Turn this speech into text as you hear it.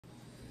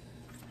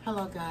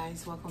Hello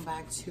guys, welcome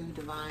back to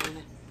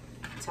Divine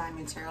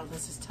Timing Tarot.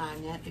 This is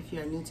Tanya. If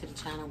you're new to the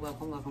channel,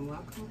 welcome.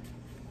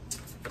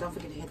 Don't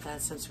forget to hit that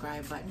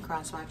subscribe button.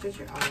 Crosswatchers,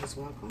 you're always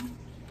welcome.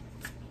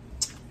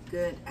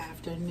 Good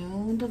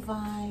afternoon,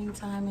 Divine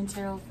Timing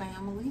Tarot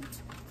family.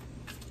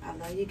 I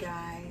love you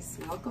guys.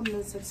 Welcome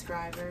new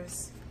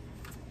subscribers.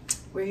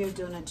 We're here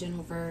doing a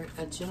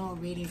general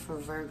reading for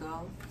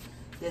Virgo.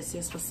 This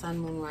is for Sun,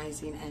 Moon,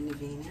 Rising, and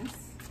Venus.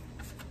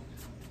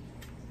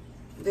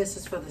 This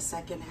is for the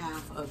second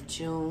half of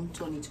June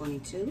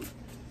 2022.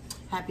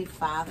 Happy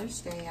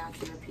Father's Day out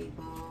there,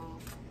 people.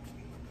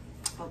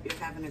 Hope you're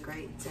having a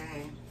great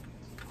day.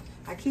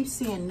 I keep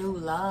seeing new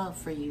love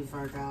for you,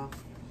 Virgo.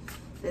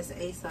 This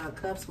Ace of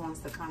Cups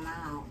wants to come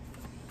out.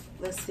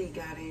 Let's see,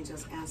 God,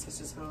 angels,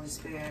 ancestors, Holy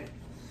Spirit.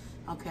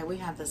 Okay, we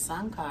have the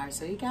Sun card.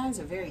 So you guys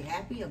are very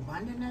happy,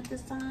 abundant at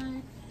this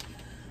time.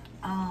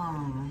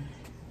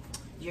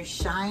 You're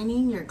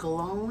shining, you're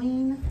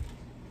glowing.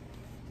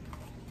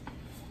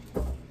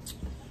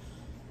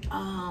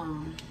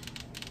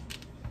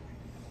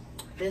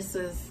 This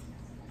is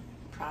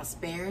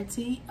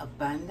prosperity,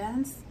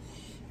 abundance.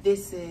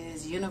 This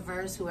is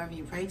universe, whoever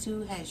you pray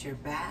to has your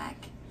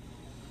back.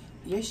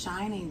 You're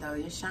shining though,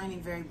 you're shining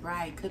very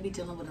bright. Could be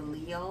dealing with a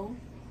Leo.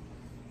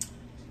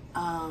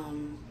 I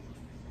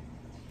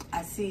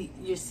see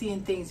you're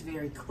seeing things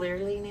very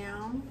clearly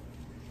now.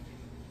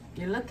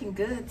 You're looking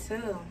good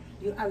too.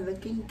 You are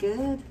looking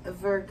good,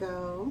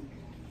 Virgo.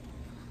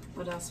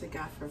 What else we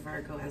got for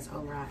Virgo as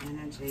overall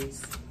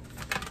energies?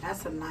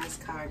 That's a nice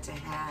card to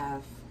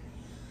have.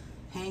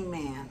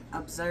 Hangman,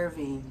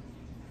 observing.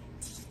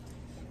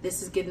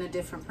 This is getting a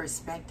different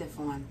perspective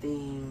on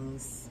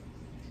things.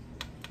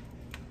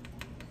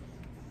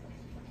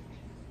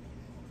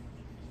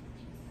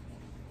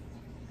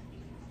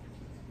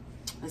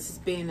 This is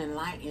being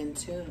enlightened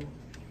too.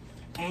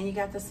 And you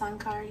got the Sun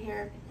card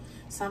here.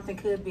 Something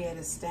could be at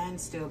a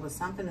standstill, but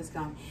something is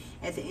going,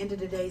 at the end of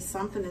the day,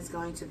 something is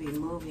going to be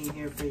moving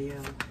here for you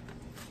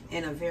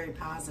in a very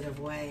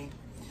positive way.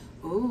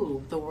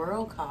 Ooh, the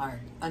World card,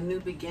 a new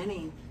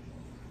beginning.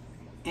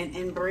 And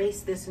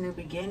embrace this new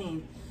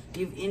beginning.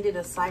 You've ended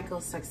a cycle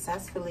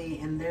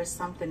successfully, and there's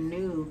something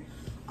new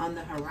on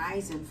the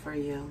horizon for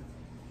you.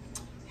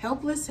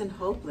 Helpless and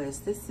hopeless.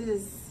 This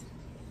is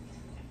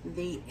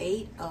the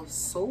Eight of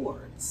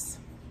Swords.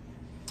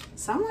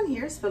 Someone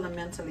here is feeling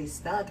mentally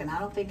stuck, and I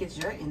don't think it's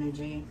your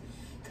energy.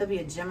 Could be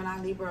a Gemini,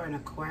 Libra, or an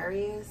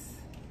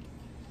Aquarius.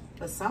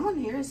 But someone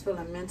here is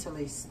feeling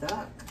mentally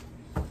stuck,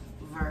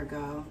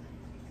 Virgo.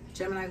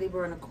 Gemini,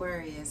 Libra, and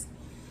Aquarius.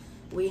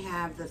 We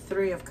have the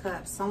Three of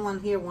Cups.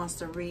 Someone here wants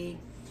to reunite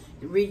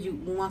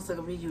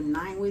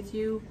with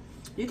you.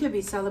 You could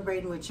be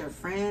celebrating with your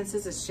friends.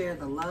 This is share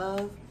the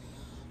love.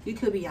 You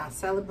could be out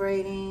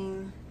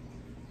celebrating.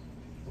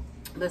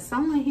 But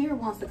someone here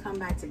wants to come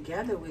back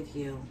together with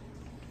you.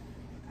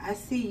 I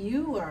see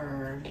you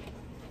are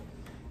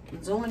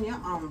doing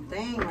your own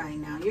thing right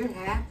now. You're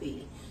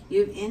happy.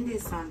 You've ended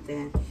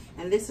something.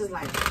 And this is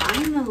like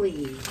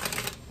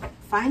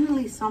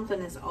finally something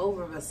is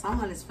over, but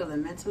someone is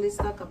feeling mentally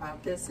stuck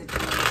about this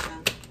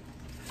situation.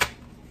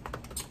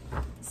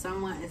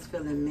 Someone is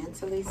feeling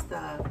mentally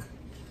stuck.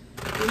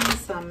 Give me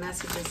some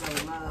messages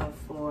of love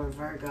for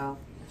Virgo.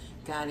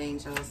 God,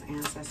 angels,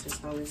 ancestors,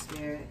 Holy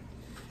Spirit.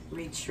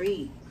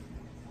 Retreat.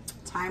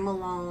 Time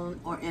alone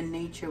or in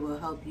nature will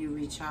help you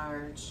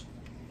recharge.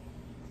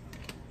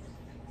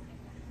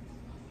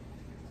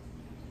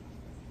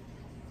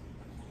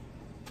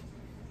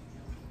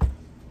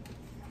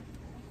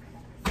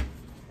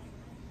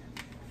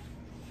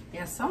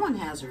 Yeah, someone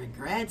has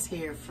regrets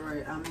here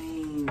for,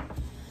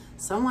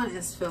 someone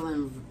is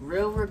feeling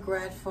real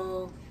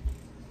regretful.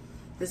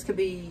 This could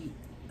be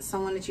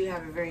someone that you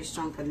have a very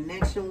strong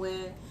connection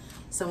with,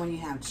 someone you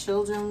have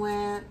children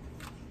with.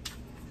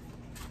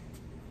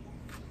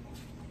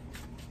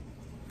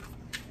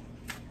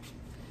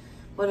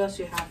 What else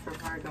you have for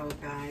Virgo,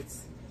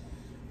 guys?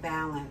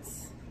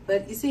 Balance.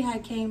 But you see how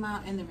it came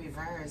out in the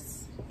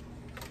reverse.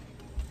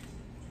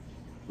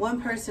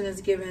 One person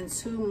is given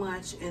too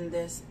much in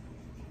this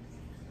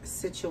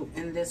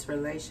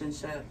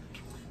relationship.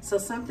 So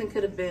something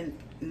could have been,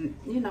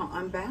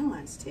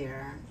 unbalanced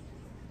here.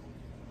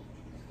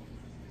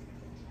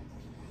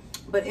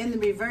 But in the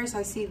reverse,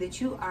 I see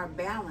that you are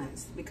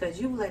balanced because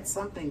you let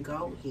something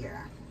go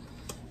here.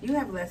 You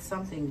have let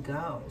something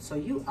go. So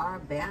you are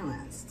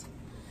balanced.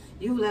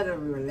 You let a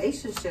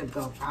relationship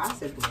go,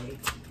 possibly.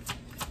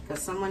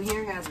 Because someone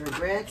here has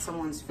regret.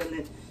 Someone's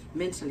feeling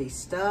mentally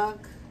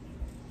stuck.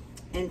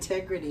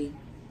 Integrity.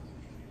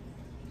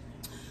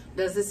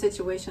 Does this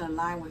situation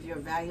align with your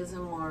values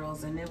and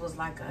morals? And it was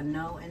like a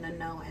no and a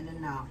no and a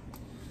no.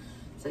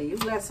 So you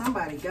let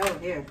somebody go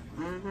here.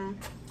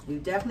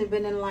 You've definitely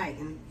been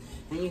enlightened.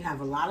 And you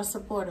have a lot of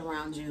support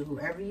around you.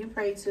 Whoever you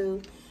pray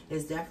to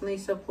is definitely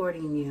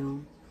supporting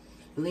you.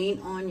 Lean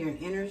on your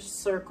inner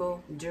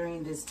circle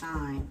during this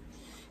time.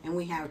 And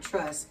we have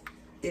trust.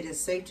 It is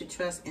safe to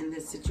trust in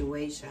this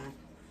situation.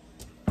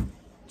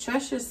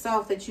 Trust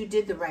yourself that you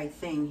did the right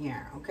thing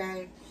here,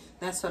 okay?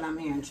 That's what I'm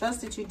hearing.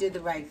 Trust that you did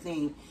the right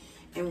thing.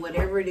 And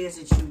whatever it is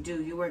that you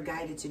do, you were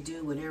guided to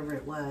do whatever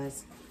it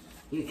was.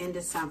 You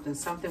ended something.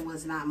 Something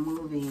was not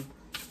moving.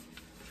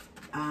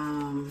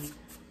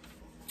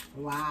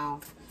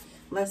 Wow.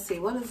 Let's see.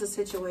 What is the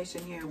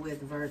situation here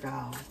with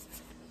Virgo?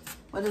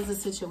 What is the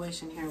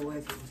situation here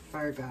with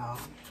Virgo?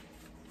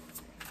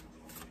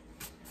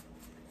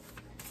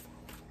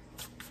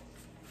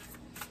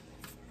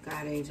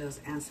 God, angels,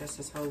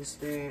 ancestors, Holy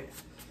Spirit.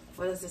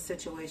 What is the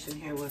situation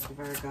here with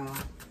Virgo?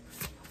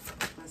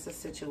 What's the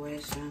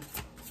situation?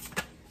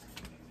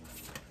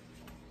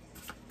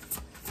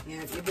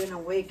 Yeah, you've been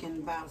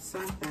awakened about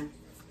something.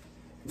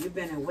 You've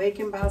been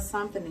awakened about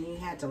something and you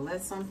had to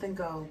let something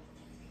go.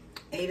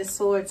 Eight of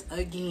Swords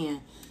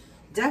again.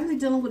 Definitely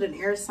dealing with an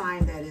air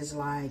sign that is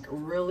like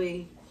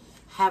really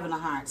having a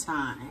hard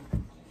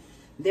time.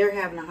 They're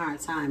having a hard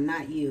time,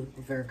 not you,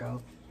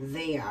 Virgo.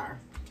 They are.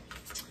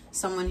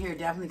 Someone here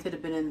definitely could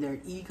have been in their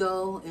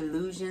ego,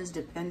 illusions,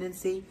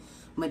 dependency,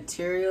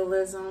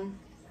 materialism.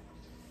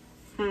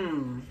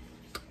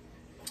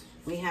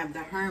 We have the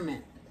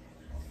Hermit.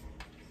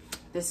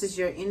 This is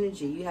your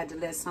energy. You had to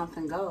let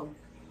something go.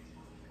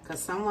 Because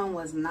someone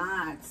was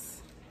not...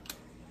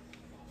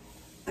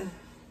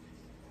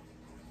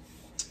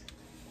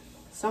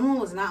 Someone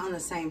was not on the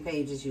same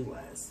page as you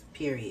was.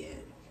 Period.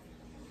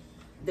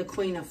 The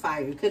Queen of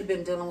Fire. You could have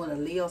been dealing with a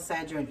Leo,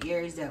 Sagittarius,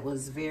 Aries that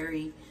was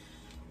very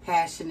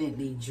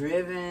passionately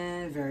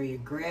driven, very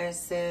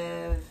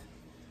aggressive.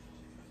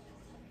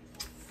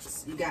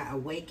 You got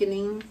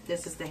awakening.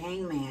 This is the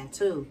Hangman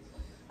too.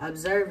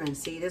 Observing.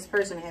 See, this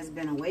person has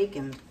been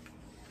awakened.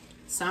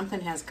 Something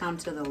has come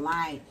to the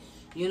light.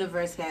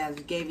 Universe has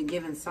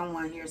given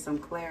someone here some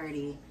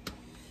clarity.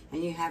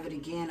 And you have it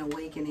again,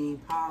 awakening,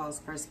 pause,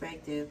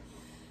 perspective,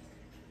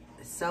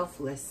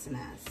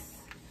 selflessness.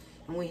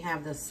 And we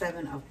have the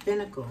Seven of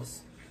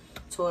Pentacles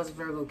towards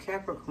Virgo,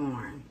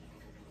 Capricorn.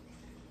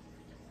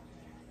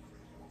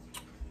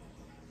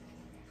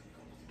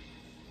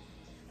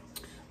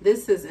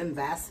 This is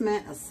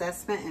investment,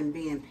 assessment, and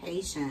being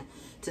patient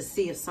to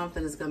see if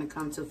something is going to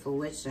come to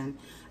fruition.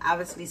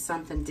 Obviously,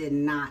 something did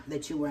not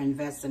that you were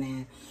investing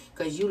in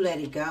because you let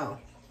it go.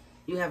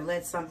 You have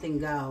let something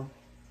go.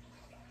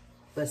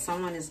 But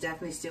someone is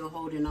definitely still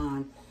holding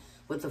on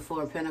with the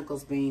Four of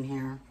Pentacles being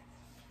here.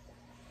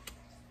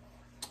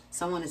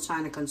 Someone is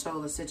trying to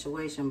control the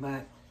situation,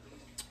 but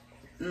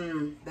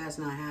that's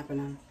not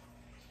happening.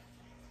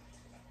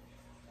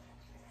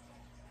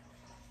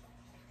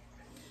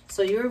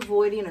 So you're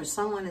avoiding, or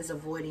someone is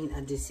avoiding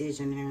a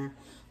decision here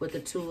with the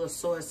Two of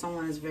Swords.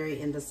 Someone is very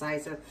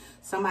indecisive.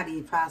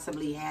 Somebody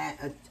possibly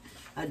had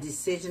a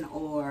decision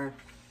or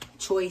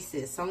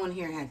choices. Someone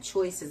here had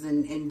choices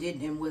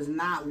and was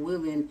not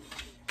willing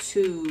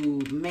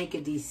to make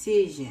a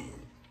decision.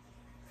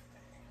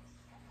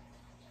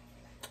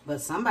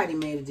 But somebody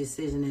made a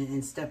decision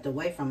and stepped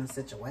away from a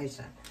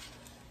situation.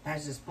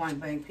 That's just point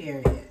blank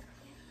period.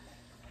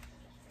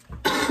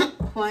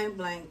 Point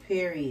blank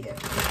period.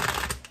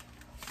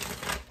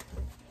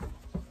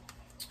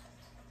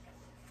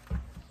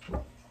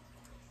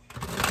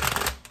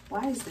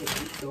 Why is the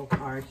Ego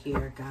card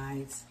here,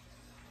 guys?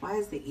 Why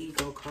is the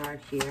Ego card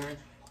here?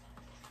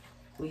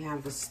 We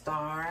have the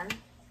Star.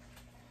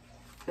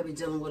 Could be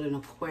dealing with an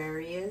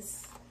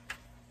Aquarius.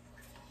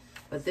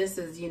 But this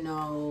is, you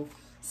know,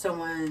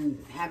 someone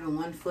having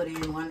one foot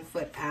in, one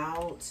foot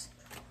out.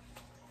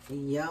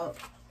 Yup.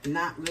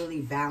 Not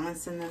really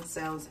balancing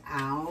themselves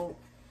out.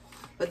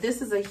 But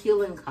this is a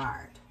healing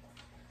card.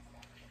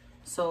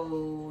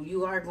 So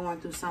you are going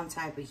through some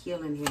type of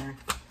healing here.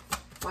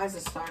 Why is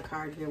the Star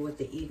card here with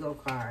the Ego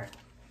card?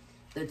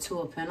 The Two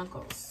of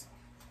Pentacles.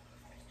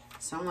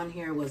 Someone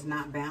here was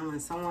not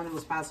balanced. Someone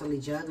was possibly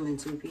juggling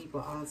two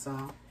people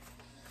also.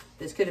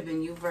 This could have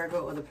been you,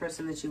 Virgo, or the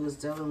person that you was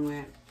dealing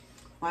with.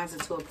 Why is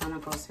the Two of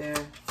Pentacles here?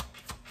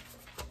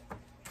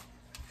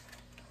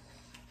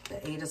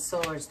 The Eight of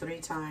Swords 3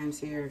 times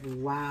here.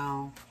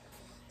 Wow.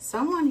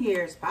 Someone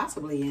here is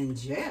possibly in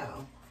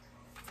jail.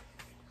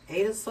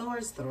 Eight of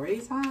Swords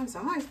 3 times.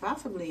 Somebody's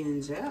possibly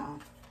in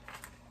jail.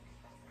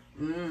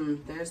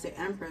 There's the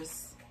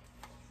Empress.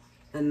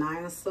 The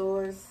Nine of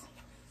Swords.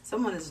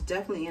 Someone is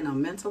definitely in a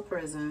mental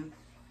prison.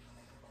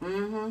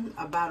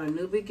 About a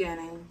new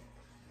beginning.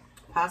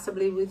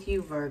 Possibly with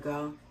you,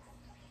 Virgo.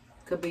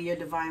 Could be your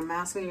divine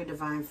masculine, your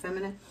divine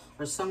feminine,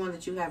 or someone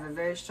that you have a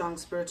very strong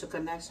spiritual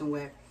connection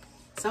with.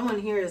 Someone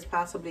here is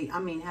possibly,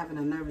 having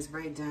a nervous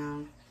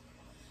breakdown.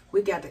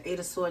 We got the Eight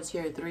of Swords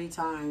here 3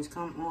 times.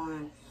 Come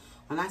on.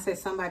 When I say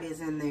somebody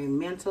is in their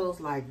mentals,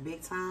 like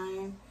big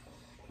time,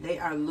 they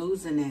are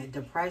losing it.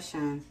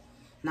 Depression,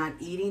 not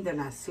eating, they're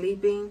not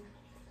sleeping.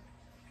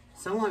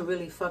 Someone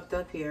really fucked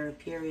up here,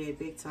 period,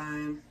 big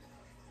time.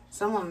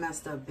 Someone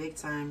messed up big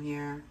time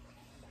here,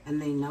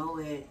 and they know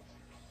it.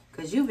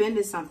 Because you've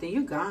ended something.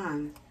 You're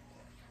gone.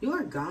 You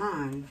are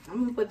gone. I'm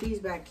going to put these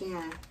back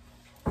in.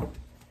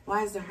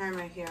 Why is the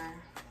Hermit here?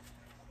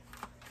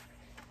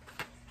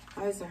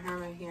 Why is the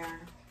Hermit here?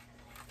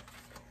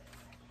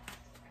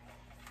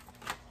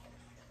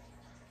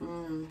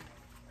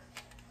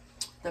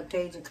 The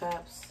Page of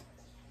Cups.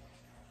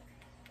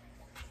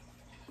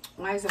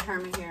 Why is the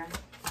Hermit here?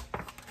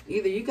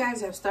 Either you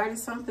guys have started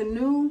something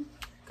new,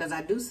 because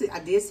I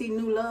did see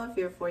new love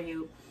here for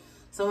you.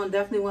 Someone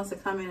definitely wants to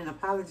come in and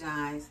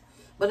apologize,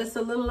 but it's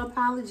a little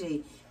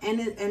apology. And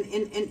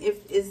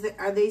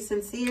are they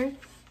sincere?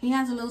 He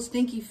has a little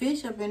stinky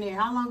fish up in here.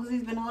 How long has he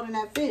been holding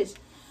that fish?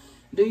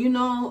 Do you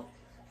know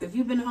if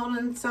you've been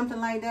holding something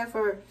like that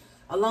for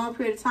a long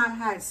period of time,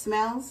 how it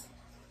smells?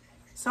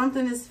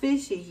 Something is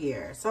fishy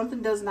here.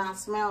 Something does not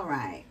smell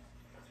right.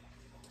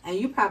 And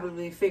you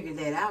probably figured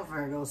that out,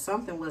 Virgo.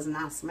 Something was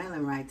not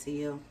smelling right to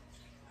you.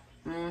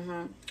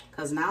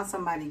 Because now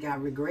somebody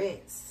got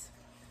regrets.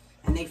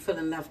 And they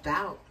feeling left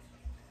out.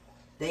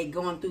 They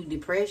going through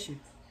depression.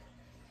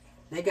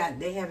 They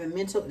having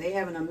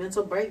a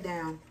mental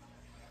breakdown.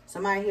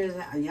 Somebody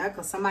here,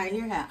 because somebody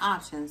here had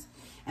options.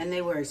 And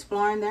they were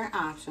exploring their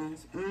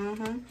options.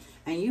 And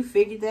you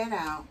figured that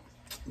out.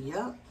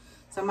 Yep.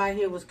 Somebody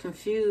here was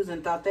confused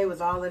and thought they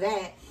was all of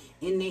that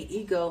in their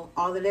ego,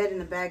 all of that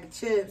in a bag of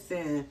chips,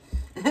 and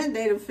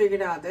they done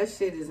figured out that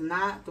shit do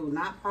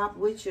not pop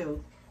with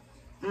you.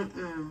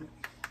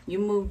 You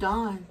moved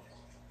on.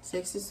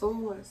 6 of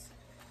Swords.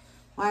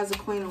 Why is the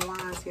Queen of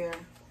Wands here?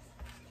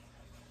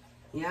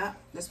 Yeah,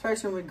 this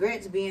person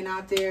regrets being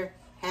out there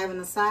having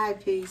a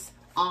side piece.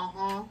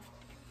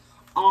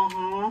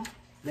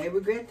 They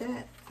regret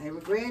that. They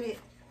regret it.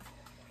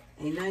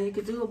 Ain't nothing you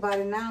can do about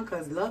it now,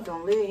 because love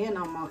don't live here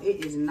no more.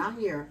 It is not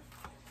here.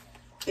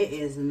 It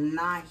is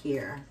not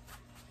here.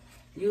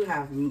 You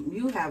have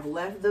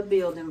left the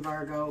building,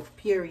 Virgo,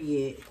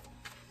 period.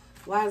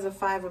 Why is the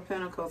 5 of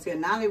Pentacles here?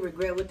 Now they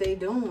regret what they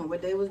doing,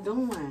 what they was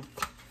doing.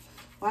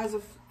 Why is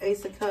the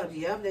Ace of Cups?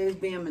 Yep, they was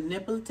being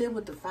manipulative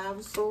with the 5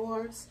 of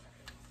Swords.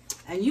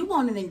 And you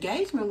wanted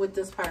engagement with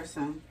this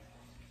person.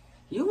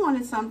 You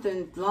wanted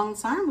something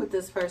long-term with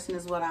this person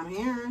is what I'm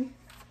hearing.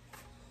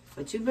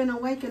 But you've been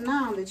awakened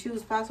now that you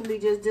was possibly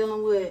just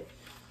dealing with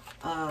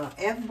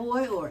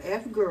F-boy or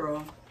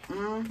F-girl.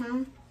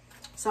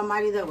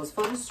 Somebody that was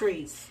for the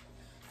streets.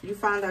 You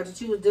found out that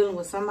you was dealing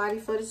with somebody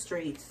for the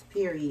streets.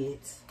 Period.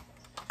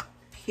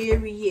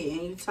 Period.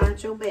 And you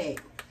turned your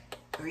back.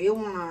 3 of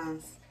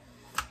Wands.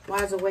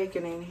 Why is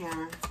awakening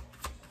here?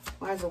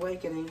 Why is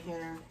awakening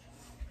here?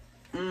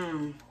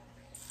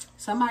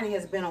 Somebody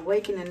has been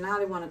awakened and now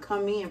they want to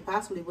come in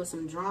possibly with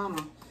some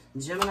drama.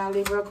 Gemini,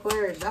 Libra,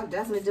 Aquarius. Y'all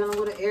definitely dealing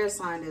with an air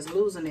sign that's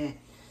losing it.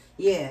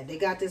 Yeah, they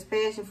got this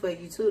passion for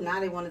you too. Now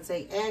they want to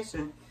take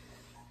action.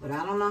 But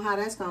I don't know how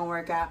that's going to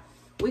work out.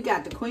 We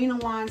got the Queen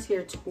of Wands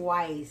here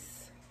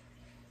twice.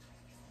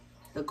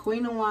 The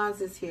Queen of Wands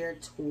is here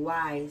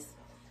twice.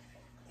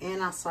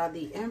 And I saw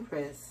the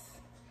Empress.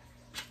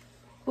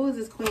 Who is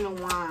this Queen of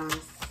Wands?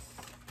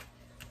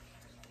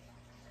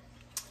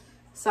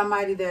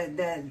 Somebody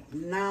that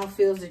now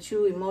feels that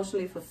you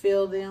emotionally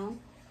fulfill them.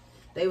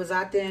 They was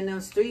out there in them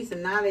streets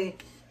and now they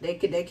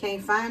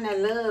can't find that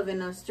love in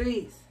them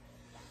streets.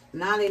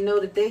 Now they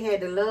know that they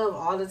had the love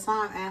all the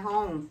time at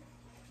home.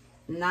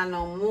 Not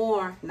no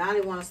more. Now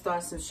they want to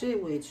start some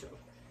shit with you.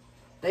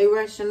 They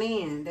rushing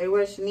in. They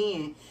rushing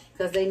in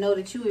because they know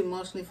that you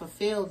emotionally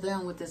fulfilled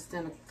them with this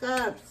 10 of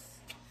Cups.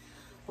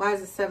 Why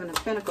is it 7 of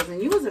Pentacles?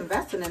 And you was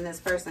investing in this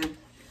person.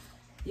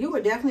 You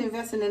were definitely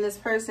investing in this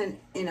person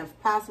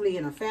possibly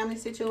in a family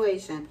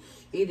situation.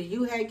 Either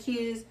you had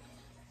kids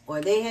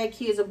or they had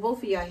kids or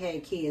both of y'all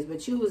had kids.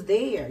 But you was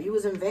there. You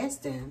was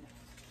investing.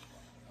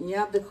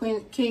 Yep, the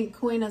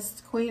Queen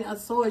of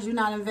Swords. You're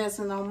not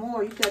investing no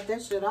more. You cut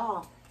that shit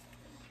off.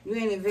 You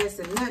ain't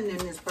investing nothing in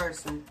this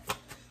person.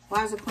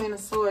 Why is the Queen of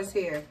Swords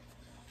here?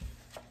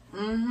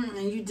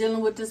 And you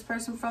dealing with this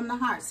person from the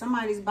heart.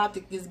 Somebody's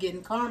is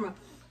getting karma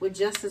with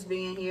Justice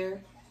being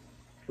here.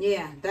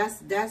 Yeah, that's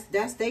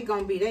they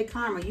gonna be their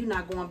karma. You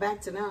not going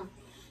back to them.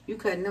 You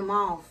cutting them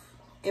off.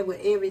 And with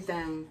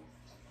everything.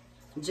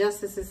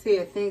 Justice is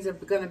here. Things are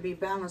gonna be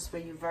balanced for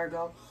you,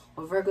 Virgo.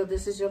 Well, Virgo,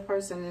 this is your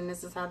person and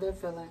this is how they're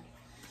feeling.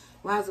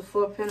 Why is the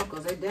 4 of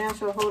Pentacles? They damn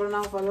sure holding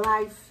on for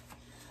life.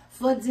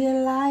 For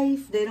dear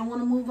life. They don't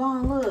want to move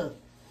on. Look.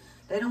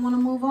 They don't want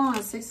to move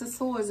on. 6 of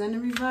Swords in the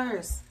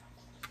reverse.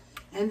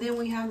 And then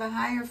we have the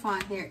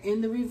Hierophant here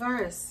in the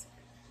reverse.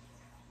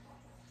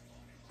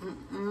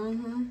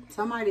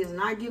 Somebody is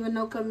not giving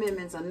no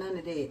commitments or none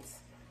of this.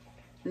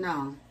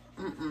 No.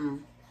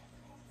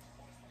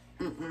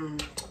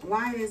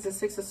 Why is the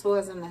 6 of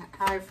Swords and the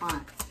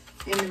Hierophant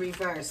in the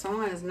reverse?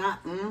 Someone is not.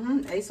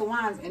 Ace of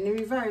Wands in the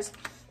reverse.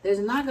 There's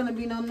not going to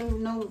be no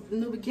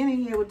new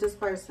beginning here with this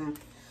person.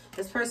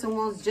 This person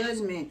wants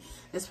judgment.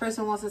 This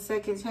person wants a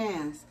second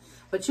chance.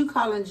 But you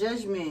calling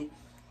judgment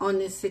on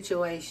this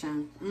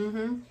situation.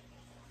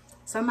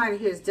 Somebody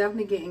here is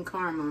definitely getting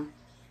karma.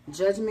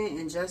 Judgment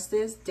and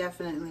justice,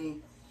 definitely.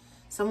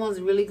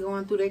 Someone's really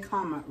going through their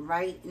karma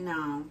right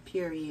now,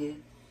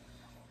 period.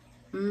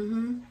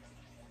 You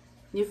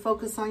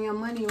focus on your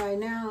money right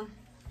now.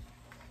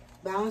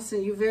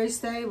 Balancing, you very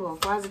stable.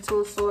 Why is the 2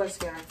 of Swords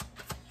here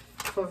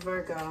for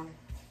Virgo?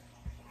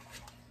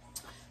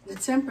 The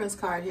Temperance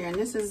card here, and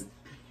this is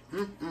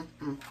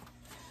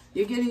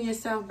you're getting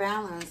yourself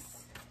balanced.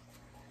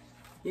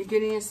 You're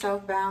getting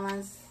yourself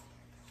balanced.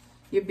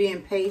 You're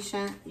being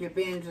patient. You're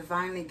being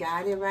divinely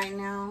guided right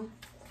now.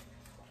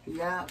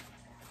 Yup.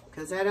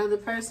 Because that other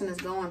person is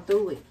going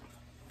through it.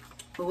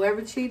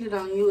 Whoever cheated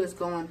on you is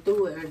going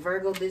through it. And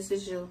Virgo, this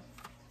is you.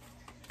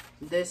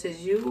 This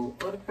is you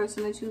or the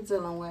person that you're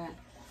dealing with.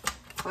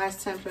 Why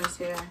is Temperance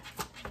here?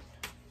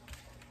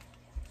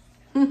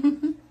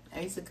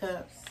 Ace of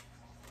Cups.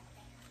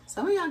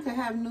 Some of y'all could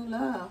have new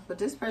love, but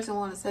this person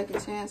wants a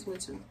second chance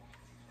with you.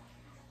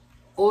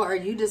 Or are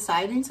you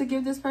deciding to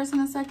give this person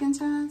a second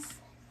chance?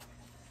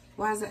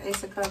 Why is the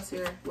Ace of Cups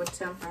here with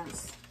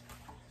Temperance?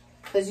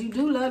 Because you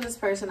do love this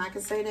person. I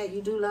can say that.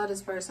 You do love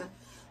this person.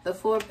 The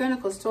Four of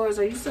Pentacles, Taurus.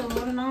 Are you still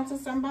holding on to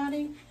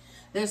somebody?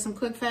 There's some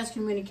quick, fast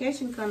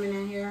communication coming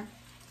in here.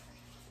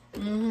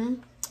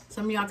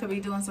 Some of y'all could be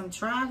doing some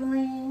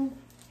traveling.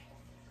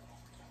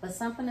 But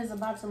something is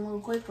about to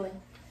move quickly.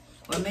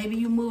 Or maybe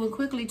you're moving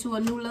quickly to a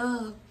new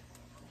love.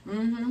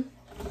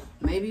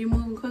 Maybe you're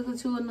moving quickly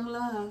to a new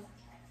love.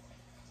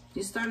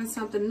 You're starting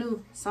something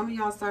new. Some of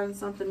y'all starting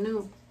something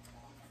new.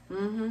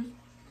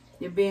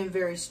 You're being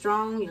very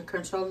strong. You're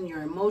controlling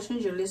your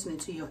emotions. You're listening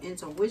to your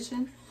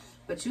intuition.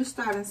 But you're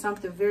starting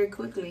something very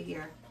quickly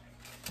here.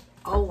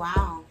 Oh,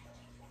 wow.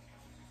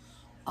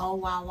 Oh,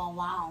 wow, wow,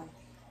 wow.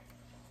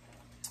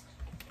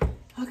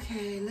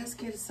 Okay, let's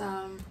get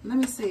some. Let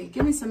me see.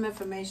 Give me some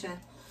information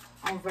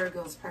on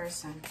Virgo's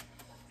person.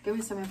 Give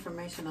me some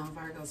information on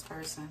Virgo's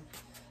person.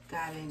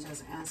 God,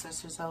 angels,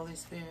 ancestors, Holy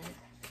Spirit.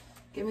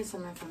 Give me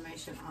some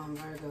information on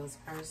Virgo's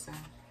person.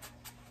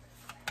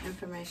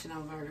 Information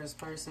on Virgo's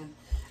person.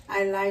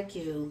 I like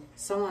you.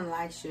 Someone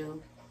likes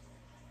you.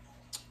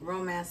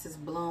 Romance is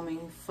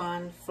blooming.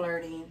 Fun,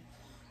 flirting.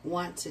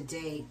 Want to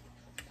date.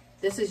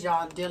 This is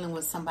y'all dealing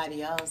with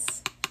somebody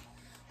else.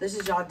 This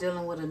is y'all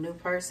dealing with a new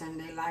person.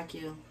 They like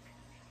you.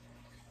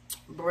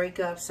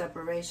 Breakup,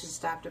 separation,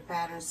 stop the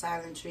pattern,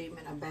 silent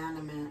treatment,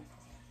 abandonment.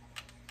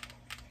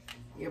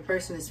 Your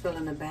person is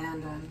feeling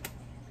abandoned.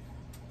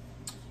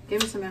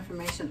 Give me some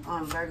information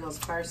on Virgo's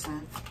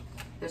person.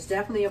 There's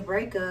definitely a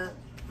breakup.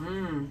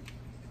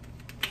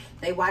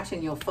 They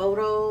watching your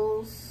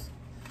photos.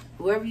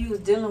 Whoever you was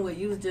dealing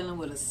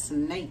with a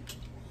snake.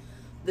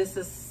 This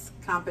is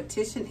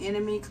competition,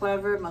 enemy,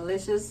 clever,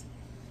 malicious.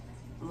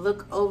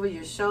 Look over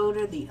your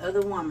shoulder. The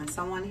other woman.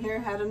 Someone here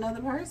had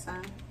another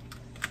person.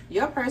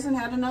 Your person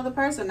had another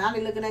person. Now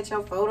they're looking at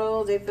your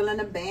photos. They're feeling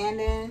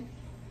abandoned.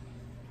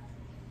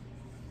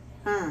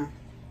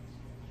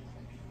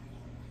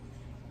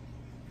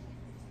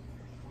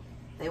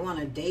 They want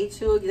to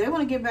date you. They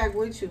want to get back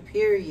with you,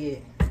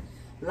 period.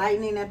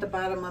 Lightning at the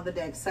bottom of the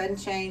deck. Sudden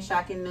change,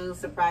 shocking news,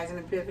 surprising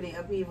epiphany,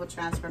 upheaval,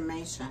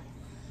 transformation.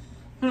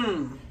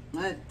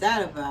 What's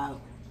that about?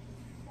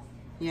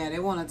 Yeah, they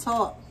want to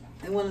talk.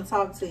 They want to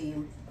talk to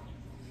you.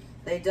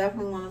 They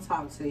definitely want to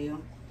talk to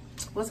you.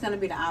 What's going to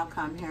be the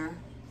outcome here?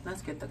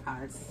 Let's get the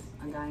cards.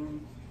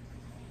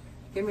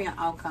 Give me an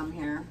outcome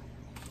here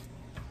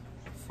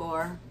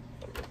for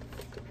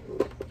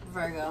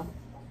Virgo.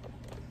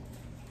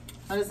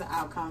 What is the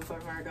outcome for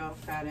Virgo?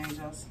 God,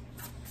 angels,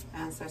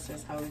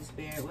 ancestors, Holy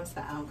Spirit. What's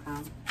the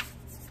outcome?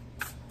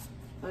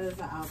 What is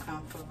the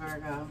outcome for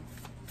Virgo?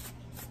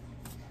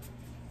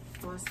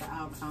 What's the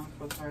outcome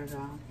for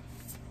Virgo?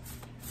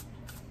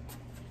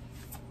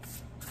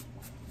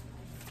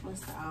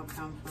 What's the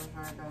outcome for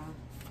Virgo?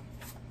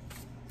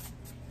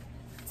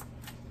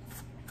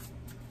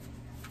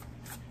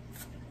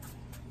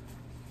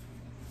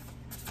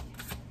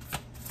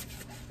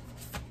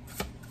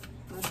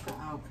 What's the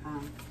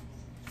outcome?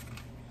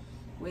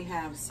 We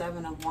have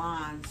Seven of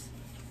Wands.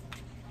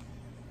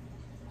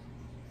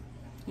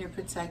 You're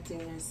protecting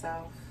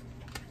yourself.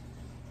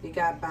 You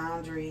got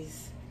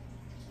boundaries.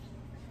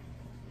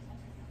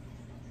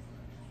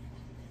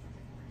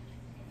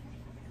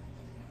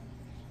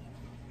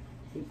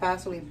 You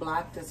possibly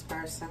blocked this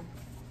person.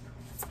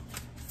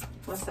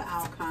 What's the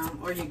outcome?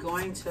 Or you're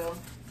going to.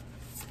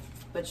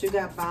 But you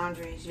got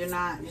boundaries. You're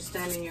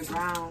standing your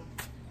ground.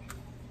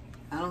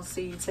 I don't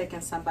see you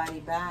taking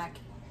somebody back.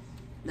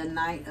 The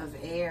Knight of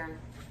Air.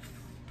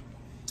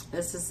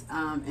 This is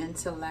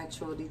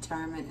intellectual,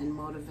 determined, and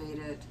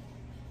motivated.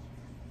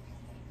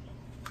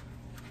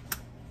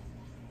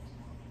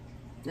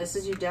 This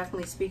is you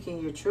definitely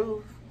speaking your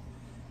truth.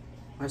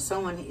 Or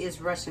someone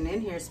is rushing in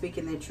here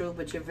speaking their truth,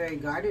 but you're very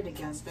guarded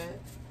against it.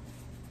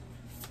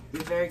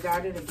 You're very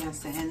guarded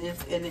against it.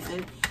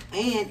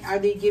 And are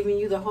they giving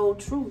you the whole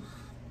truth?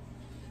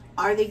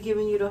 Are they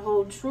giving you the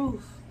whole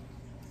truth?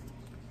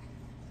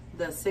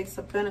 The Six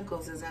of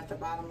Pentacles is at the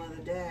bottom of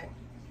the deck.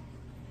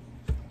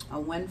 A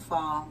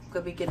windfall.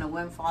 Could be getting a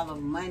windfall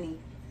of money.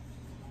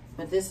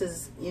 But this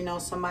is, you know,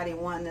 somebody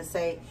wanting to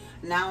say,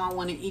 now I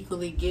want to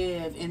equally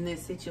give in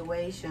this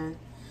situation.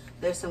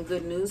 There's some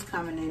good news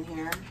coming in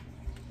here.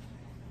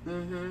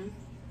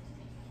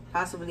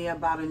 Possibly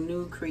about a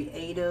new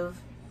creative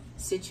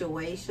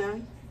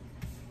situation.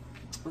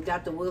 We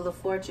got the Wheel of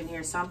Fortune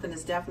here. Something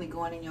is definitely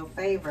going in your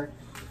favor.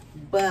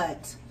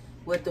 But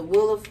with the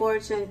Wheel of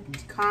Fortune,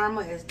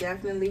 karma is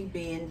definitely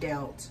being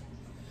dealt.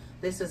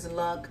 This is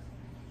luck.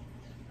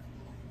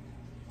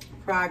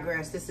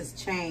 progress. This is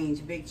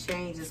change. Big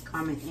change is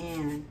coming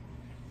in.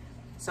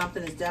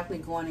 Something is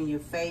definitely going in your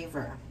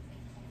favor.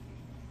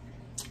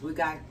 We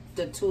got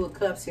the Two of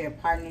Cups here.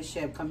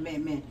 Partnership,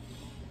 commitment,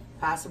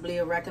 possibly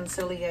a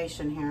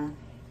reconciliation here.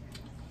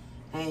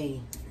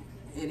 Hey,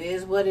 it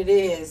is what it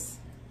is.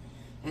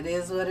 It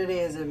is what it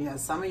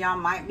is. Some of y'all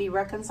might be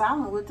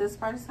reconciling with this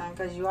person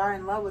because you are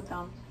in love with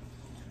them.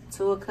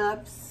 Two of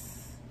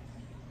Cups.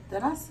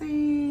 Did I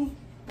see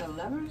the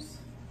Lovers?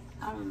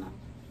 I don't know.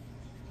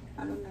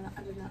 I don't know.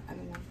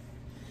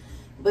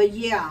 But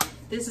yeah,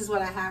 this is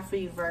what I have for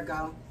you,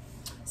 Virgo.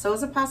 So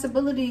it's a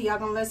possibility y'all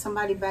gonna let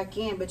somebody back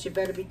in, but you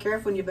better be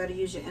careful and you better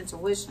use your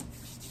intuition.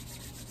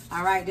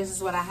 All right, this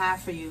is what I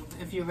have for you.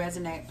 If you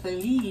resonate,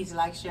 please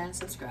like, share, and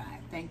subscribe.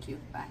 Thank you.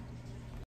 Bye.